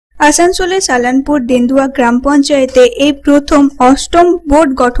আসানসোলের সালানপুর দেন্দুয়া গ্রাম পঞ্চায়েতে এই প্রথম অষ্টম বোর্ড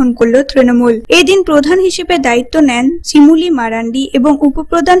গঠন করল তৃণমূল। এদিন প্রধান হিসেবে দায়িত্ব নেন শিমুলি মারান্ডি এবং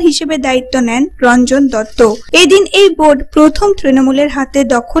উপপ্রধান হিসেবে দায়িত্ব নেন রঞ্জন দত্ত। এদিন এই বোর্ড প্রথম তৃণমূলের হাতে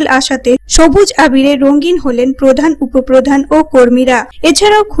দখল আসাতে সবুজ আবিরে রঙিন হলেন প্রধান, উপপ্রধান ও কর্মীরা।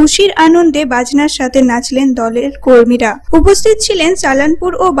 এছাড়াও খুশির আনন্দে বাজনার সাথে নাচলেন দলের কর্মীরা। উপস্থিত ছিলেন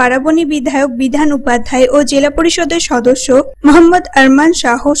সালানপুর ও বারাবণী বিধায়ক বিধান উপাধ্যায় ও জেলা পরিষদের সদস্য মোহাম্মদ আরমান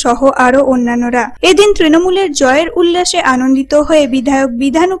শাহ সহ আরো অন্যান্যরা। এদিন তৃণমূলের জয়ের উল্লাসে আনন্দিত হয়ে বিধায়ক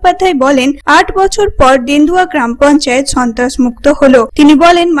বিধান উপাধ্যায় বলেন, ৮ বছর পর দেন্দুয়া গ্রাম পঞ্চায়েত সন্ত্রাস মুক্ত হলো। তিনি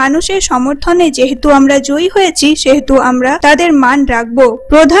বলেন, মানুষের সমর্থনে যেহেতু আমরা জয়ী হয়েছি সেহেতু আমরা তাদের মান রাখবো।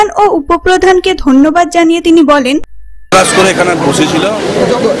 প্রধান ও উপপ্রধানকে ধন্যবাদ জানিয়ে তিনি বলেন, করে এখানে বসেছিল।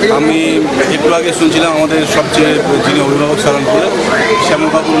 আমি একটু আগে শুনছিলাম আমাদের সবচেয়ে যিনি অভিভাবক সালানপুরে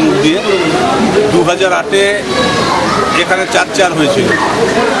শ্যামবাবুর মুখ দিয়ে 2008-এ এখানে 4-4 হয়েছিল।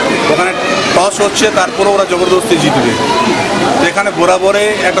 ওখানে টস হচ্ছে, তারপরে ওরা জবরদস্তি জিতবে। এখানে বরাবরে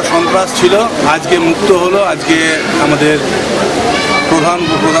একটা সন্ত্রাস ছিল, আজকে মুক্ত হলো। আজকে আমাদের প্রধান,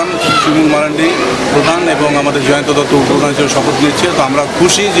 উপপ্রধান শিমুল মারান্ডি প্রধান এবং আমাদের জয়ন্ত দত্ত উপপ্রধান হিসেবে শপথ নিচ্ছে। তো আমরা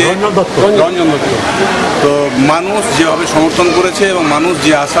খুশি যে রঞ্জন দত্ত, তো মানুষ যেভাবে সমর্থন করেছে এবং মানুষ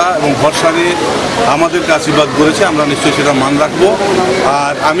যে আশা এবং ভরসা নিয়ে আমাদেরকে আশীর্বাদ করেছে, আমরা নিশ্চয়ই সেটা মান রাখবো।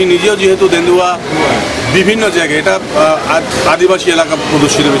 আর আমি নিজেও যেহেতু দেন্দুয়া বিভিন্ন জায়গায়, এটা আদিবাসী এলাকা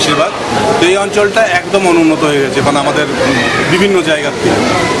প্রদর্শিত বেশিরভাগ, তো এই অঞ্চলটা একদম অনুন্নত হয়ে গেছে কারণ আমাদের বিভিন্ন জায়গার থেকে।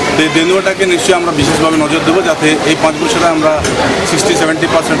 তো এই দেন্দুয়াটাকে নিশ্চয়ই আমরা বিশেষভাবে নজর দেবো যাতে এই 5 বছরে আমরা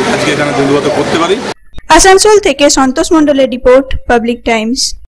 60-70% আজকে এখানে দেন্দুয়াতে করতে পারি। আসানসোল থেকে সন্তোষ মণ্ডলের রিপোর্ট, পাবলিক টাইমস।